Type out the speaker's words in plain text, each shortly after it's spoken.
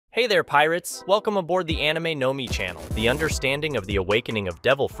Hey there, pirates! Welcome aboard the Anime-no-Mi channel. The understanding of the awakening of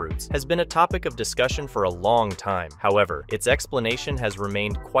devil fruits has been a topic of discussion for a long time. However, its explanation has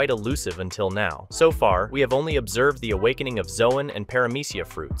remained quite elusive until now. So far, we have only observed the awakening of Zoan and Paramecia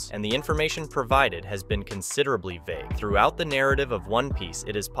fruits, and the information provided has been considerably vague. Throughout the narrative of One Piece,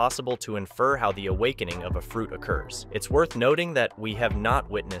 it is possible to infer how the awakening of a fruit occurs. It's worth noting that we have not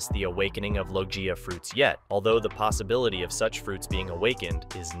witnessed the awakening of Logia fruits yet, although the possibility of such fruits being awakened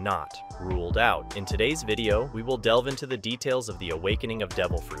is not ruled out. In today's video, we will delve into the details of the awakening of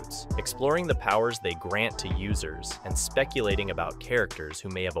devil fruits, exploring the powers they grant to users, and speculating about characters who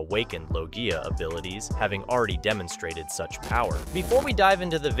may have awakened Logia abilities, having already demonstrated such power. Before we dive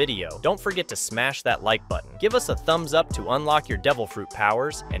into the video, don't forget to smash that like button, give us a thumbs up to unlock your devil fruit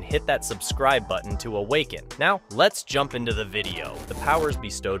powers, and hit that subscribe button to awaken. Now, let's jump into the video. The powers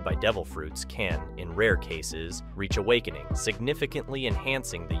bestowed by devil fruits can, in rare cases, reach awakening, significantly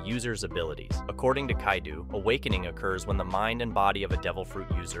enhancing the user's abilities. According to Kaido, awakening occurs when the mind and body of a devil fruit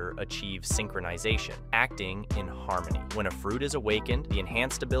user achieve synchronization, acting in harmony. When a fruit is awakened, the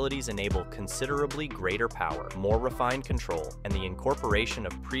enhanced abilities enable considerably greater power, more refined control, and the incorporation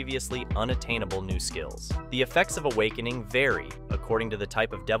of previously unattainable new skills. The effects of awakening vary according to the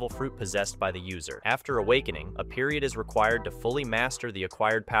type of devil fruit possessed by the user. After awakening, a period is required to fully master the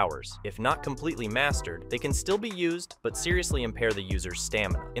acquired powers. If not completely mastered, they can still be used, but seriously impair the user's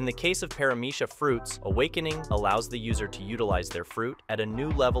stamina. In the case of Paramecia fruits, awakening allows the user to utilize their fruit at a new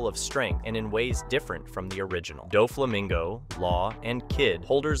level of strength and in ways different from the original. Doflamingo, Law, and Kid,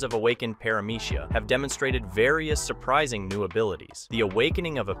 holders of awakened Paramecia, have demonstrated various surprising new abilities. The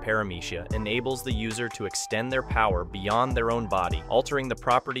awakening of a Paramecia enables the user to extend their power beyond their own body, altering the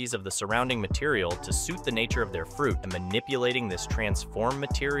properties of the surrounding material to suit the nature of their fruit and manipulating this transformed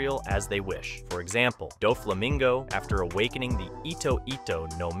material as they wish. For example, Doflamingo, after awakening the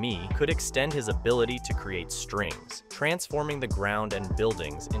Ito-Ito-no-Mi, could extend his ability to create strings, transforming the ground and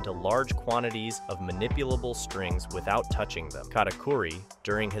buildings into large quantities of manipulable strings without touching them. Katakuri,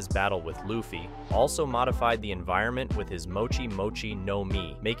 during his battle with Luffy, also modified the environment with his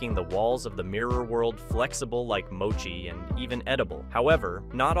Mochi-Mochi-no-Mi, making the walls of the mirror world flexible like mochi and even edible. However,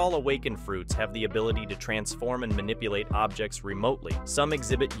 not all awakened fruits have the ability to transform and manipulate objects remotely. Some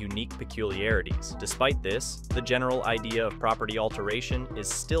exhibit unique peculiarities. Despite this, the general idea of property alteration is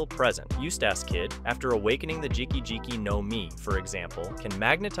still present. Eustace Kid, after awakening the Jiki-Jiki-no-Mi, for example, can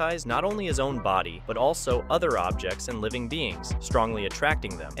magnetize not only his own body, but also other objects and living beings, strongly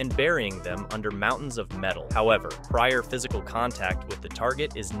attracting them and burying them under mountains of metal. However, prior physical contact with the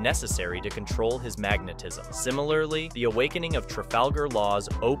target is necessary to control his magnetism. Similarly, the awakening of Trafalgar Law's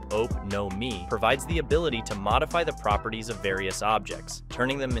Ope-Ope-no-Mi provides the ability to modify the properties of various objects,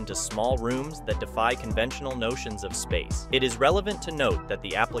 turning them into small rooms that defy conventional notions of space. It is relevant to note that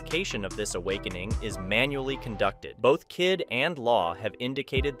the application of this awakening is manually conducted. Both Kid and Law have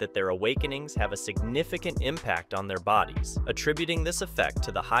indicated that their awakenings have a significant impact on their bodies, attributing this effect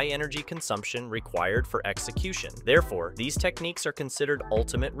to the high energy consumption required for execution. Therefore, these techniques are considered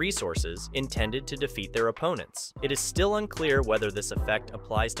ultimate resources intended to defeat their opponents. It is still unclear whether this effect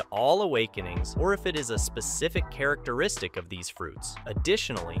applies to all awakenings or if it is a specific characteristic of these fruits.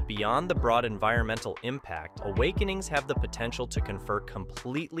 Additionally, beyond the broad environmental impact, awakenings have the potential to confer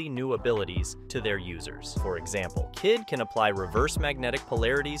completely new abilities to their users. For example, Kid can apply reverse magnetic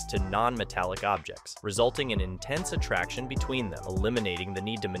polarities to non-metallic objects, resulting in intense attraction between them, eliminating the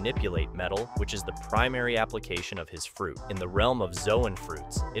need to manipulate metal, which is the primary application of his fruit. In the realm of Zoan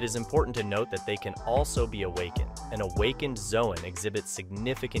fruits, it is important to note that they can also be awakened. An awakened Zoan exhibits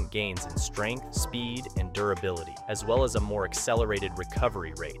significant gains in strength, speed, and durability, as well as a more accelerated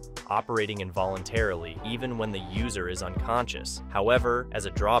recovery rate, operating involuntarily even when the user is unconscious. However, as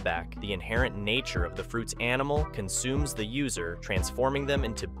a drawback, the inherent nature of the fruit's animal consumes the user, transforming them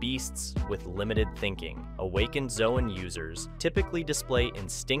into beasts with limited thinking. Awakened Zoan users typically display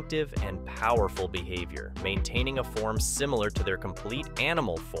instinctive and powerful behavior, maintaining a form similar to their complete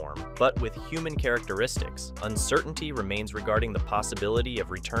animal form, but with human characteristics. Uncertainty remains regarding the possibility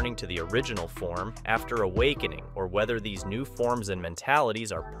of returning to the original form after awakening, or whether these new forms and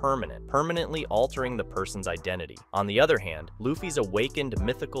mentalities are permanently altering the person's identity. On the other hand, Luffy's awakened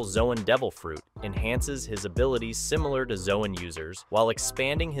mythical Zoan devil fruit enhances his abilities similar to Zoan users while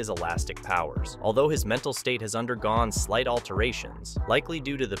expanding his elastic powers. Although his mental state has undergone slight alterations, likely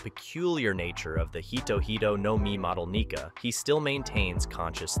due to the peculiar nature of the Hito-Hito-no-Mi model Nika, he still maintains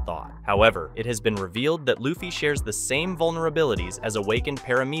conscious thought. However, it has been revealed that Luffy shares the same vulnerabilities as awakened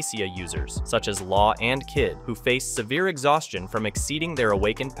Paramecia users, such as Law and Kid, who face severe exhaustion from exceeding their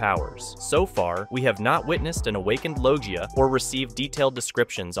awakened powers powers. So far, we have not witnessed an awakened Logia or received detailed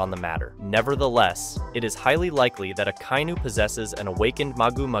descriptions on the matter. Nevertheless, it is highly likely that Akainu possesses an awakened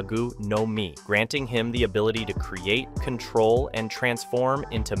animenomi, granting him the ability to create, control, and transform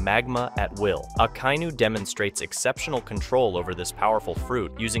into magma at will. Akainu demonstrates exceptional control over this powerful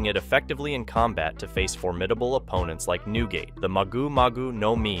fruit, using it effectively in combat to face formidable opponents like Newgate. The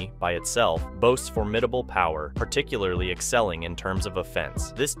animenomi by itself boasts formidable power, particularly excelling in terms of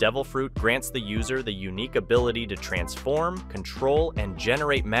offense. This devil fruit grants the user the unique ability to transform, control, and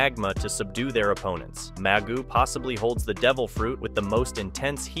generate magma to subdue their opponents. Magu possibly holds the devil fruit with the most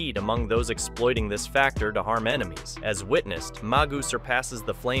intense heat among those exploiting this factor to harm enemies. As witnessed, Magu surpasses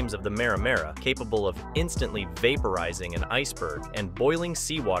the flames of the Maramara, capable of instantly vaporizing an iceberg and boiling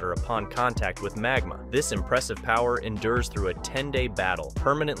seawater upon contact with magma. This impressive power endures through a 10-day battle,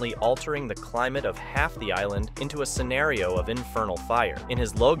 permanently altering the climate of half the island into a scenario of infernal fire. In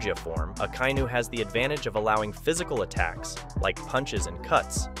his Logia form, Akainu has the advantage of allowing physical attacks, like punches and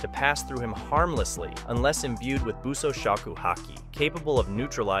cuts, to pass through him harmlessly unless imbued with Busoshaku Haki, capable of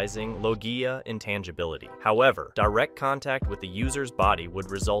neutralizing Logia intangibility. However, direct contact with the user's body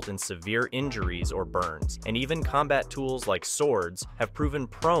would result in severe injuries or burns, and even combat tools like swords have proven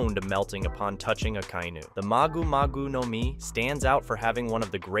prone to melting upon touching Akainu. The animenomi stands out for having one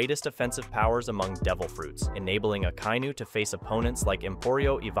of the greatest offensive powers among devil fruits, enabling Akainu to face opponents like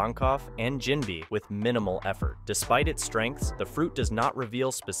Emporio Ivankov and Jinbi with minimal effort. Despite its strengths, the fruit does not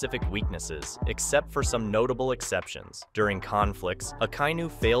reveal specific weaknesses, except for some notable exceptions. During conflicts,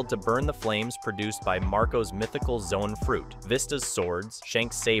 Akainu failed to burn the flames produced by Marco's mythical zone fruit, Vista's swords,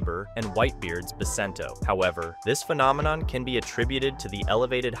 Shank's saber, and Whitebeard's Bacento. However, this phenomenon can be attributed to the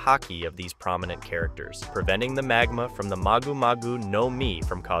elevated haki of these prominent characters, preventing the magma from the animenomi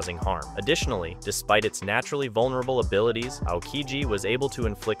from causing harm. Additionally, despite its naturally vulnerable abilities, Aokiji was able to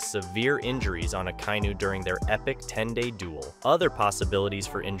inflict severe injuries on Akainu during their epic 10-day duel. Other possibilities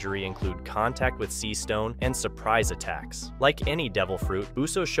for injury include contact with sea stone and surprise attacks. Like any devil fruit,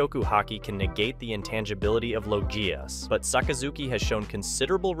 Busoshoku Haki can negate the intangibility of Logias, but Sakazuki has shown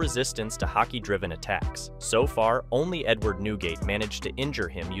considerable resistance to haki-driven attacks. So far, only Edward Newgate managed to injure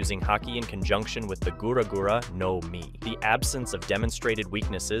him using haki in conjunction with the Guragura no Mi. The absence of demonstrated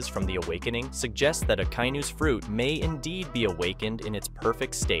weaknesses from the awakening suggests that Akainu's fruit may indeed be awakened in its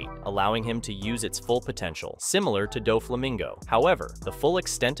perfect state, allowing him to use its full potential, similar to Doflamingo. However, the full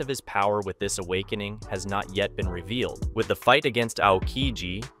extent of his power with this awakening has not yet been revealed, with the fight against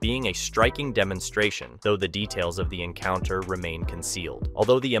Aokiji being a striking demonstration, though the details of the encounter remain concealed.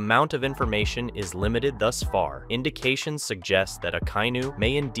 Although the amount of information is limited thus far, indications suggest that Akainu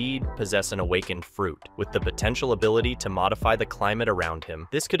may indeed possess an awakened fruit, with the potential ability to modify the climate around him.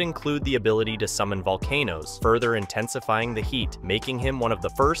 This could include the ability to summon volcanoes, further intensifying the heat, making him one of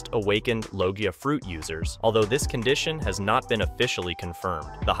the first awakened Logia fruit users, although this condition has not been officially confirmed.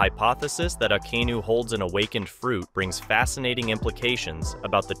 The hypothesis that Akainu holds an awakened fruit brings fascinating implications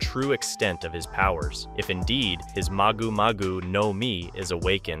about the true extent of his powers. If indeed his animenomi is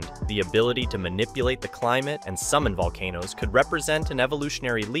awakened, the ability to manipulate the climate and summon volcanoes could represent an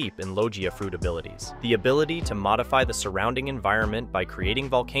evolutionary leap in Logia fruit abilities. The ability to modify the surrounding environment by creating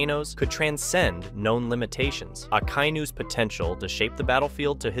volcanoes could transcend known limitations. Akainu's potential to shape the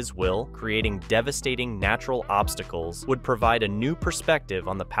battlefield to his will, creating devastating natural obstacles, would provide a new perspective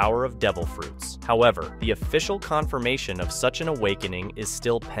on the power of devil fruits. However, the official confirmation of such an awakening is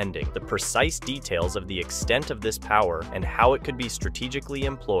still pending. The precise details of the extent of this power and how it could be strategically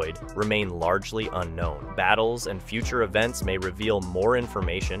employed remain largely unknown. Battles and future events may reveal more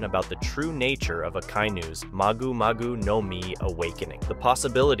information about the true nature of Akainu's animenomi awakening. The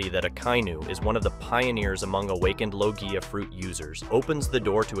possibility that Akainu is one of the pioneers among awakened Logia fruit users opens the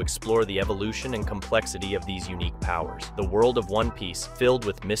door to explore the evolution and complexity of these unique powers. The world of One Piece, filled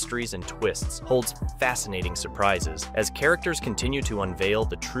with mysteries and twists, holds fascinating surprises as characters continue to unveil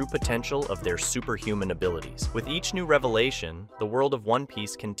the true potential of their superhuman abilities. With each new revelation, the world of One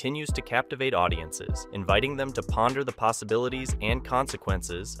Piece continues to captivate audiences, inviting them to ponder the possibilities and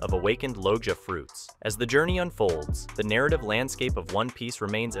consequences of awakened Logia fruits. As the journey unfolds, the narrative landscape of One Piece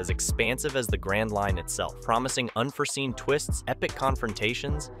remains as expansive as the Grand Line itself, promising unforeseen twists, epic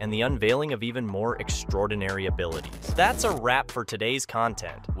confrontations, and the unveiling of even more extraordinary abilities. That's a wrap for today's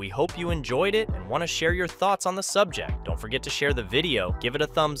content. We hope you enjoyed it and want to share your thoughts on the subject. Don't forget to share the video, give it a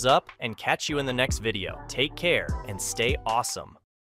thumbs up, and catch you in the next video. Take care and stay awesome.